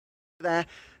There,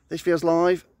 this feels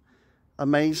live.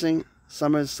 Amazing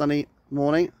summer's sunny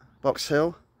morning. Box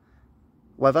Hill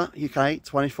weather UK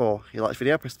 24. If you like this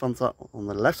video, press the thumbs up on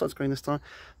the left side of the screen this time.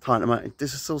 Time at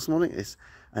digital this morning is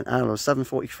an hour of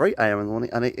 7:43 AM in the morning,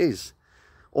 and it is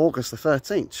August the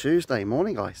 13th, Tuesday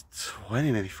morning, guys.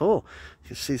 2094. You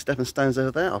can see the stepping stones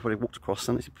over there. I've already walked across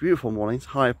them. It's a beautiful morning. It's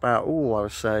high about, I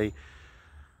would say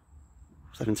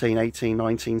 17, 18,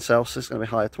 19 Celsius. It's going to be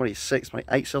higher 26,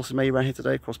 28 Celsius maybe around here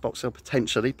today across Box Hill,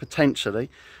 potentially.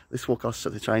 This forecast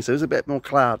set the change. So there's a bit more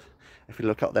cloud. If you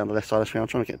look up there on the left side of the screen, I'm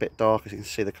trying to get a bit darker so you can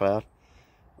see the cloud.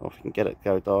 Or if you can get it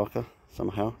go darker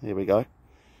somehow. Here we go.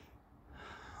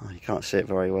 Oh, you can't see it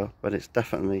very well, but it's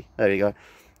definitely, there you go.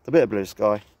 A bit of blue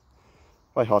sky.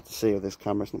 Very hard to see with this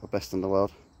camera. It's not the best in the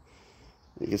world.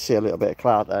 You can see a little bit of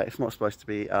cloud there. It's not supposed to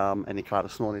be any cloud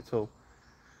this morning at all.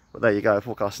 But there you go. The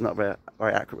forecast is not very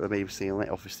accurate with me seeing it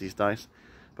office these days.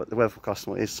 But the weather forecast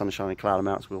is sunshine and cloud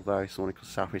amounts will vary this morning because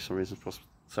of south east for some reason, across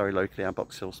Surrey locally and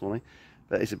Box Hill this morning.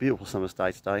 But it's a beautiful summer's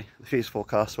day today. The future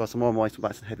forecast, well, tomorrow morning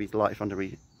back to heavy light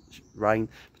thundery rain,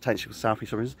 potentially south east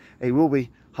for some reason. It will be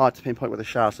hard to pinpoint where the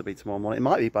showers will be tomorrow morning. It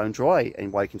might be bone dry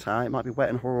in Woking Town. It might be wet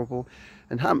and horrible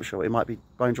in Hampshire. It might be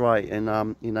bone dry in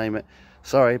you name it.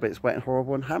 Sorry, but it's wet and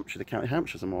horrible in Hampshire, the county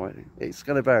Hampshire tomorrow. It's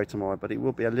going to vary tomorrow, but it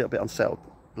will be a little bit unsettled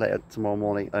later tomorrow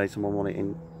morning, early tomorrow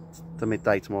morning into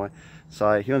midday tomorrow.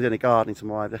 So if you want to do any gardening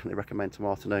tomorrow, I definitely recommend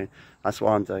tomorrow afternoon. That's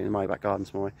what I'm doing in my back garden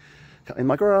tomorrow. Cutting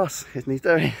my grass, it needs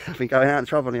doing. I've been going out and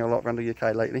travelling a lot around the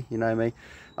UK lately, you know me.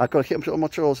 I've got to keep all my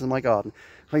chores in my garden.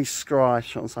 Please subscribe,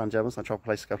 shot on Sam Jevons. I travel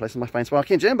places to go places. My friend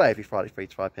Sparky and Jimbo every Friday, 3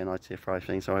 to 5 p.m. IT Friday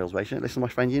things, Surrey Hills Racing. Listen to my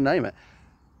friend, you name it.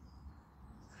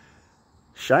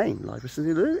 Shane, live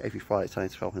listening to Lou every Friday, 10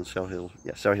 to 12 in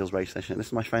Surrey Hills Race Station. Listen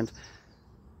to my friend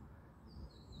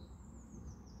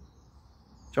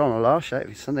John on last show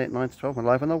every Sunday at 9 to 12. I'm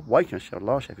live on the Woking show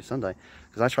last show every Sunday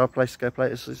because I travel places to go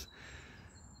places.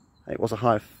 It was a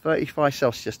high of 35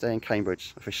 Celsius yesterday in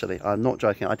Cambridge, officially. I'm not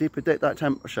joking. I did predict that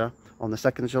temperature on the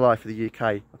 2nd of July for the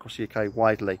UK, across the UK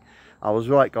widely. I was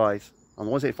right, guys. I'm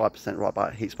always 85% right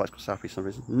about heat spikes across South East for some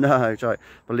reason. No joke.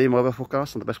 Believe my weather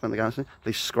forecast and the best way to go.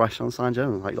 Please subscribe on Sam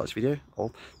Jones. I hope you like this video.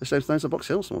 Or the same stones at Box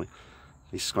Hill this morning.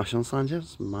 Please subscribe on Sam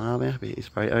Jones. Might be happy. It's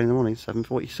very early in the morning,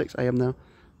 7:46 AM now.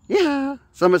 Yeah,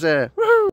 summer's here. Woo!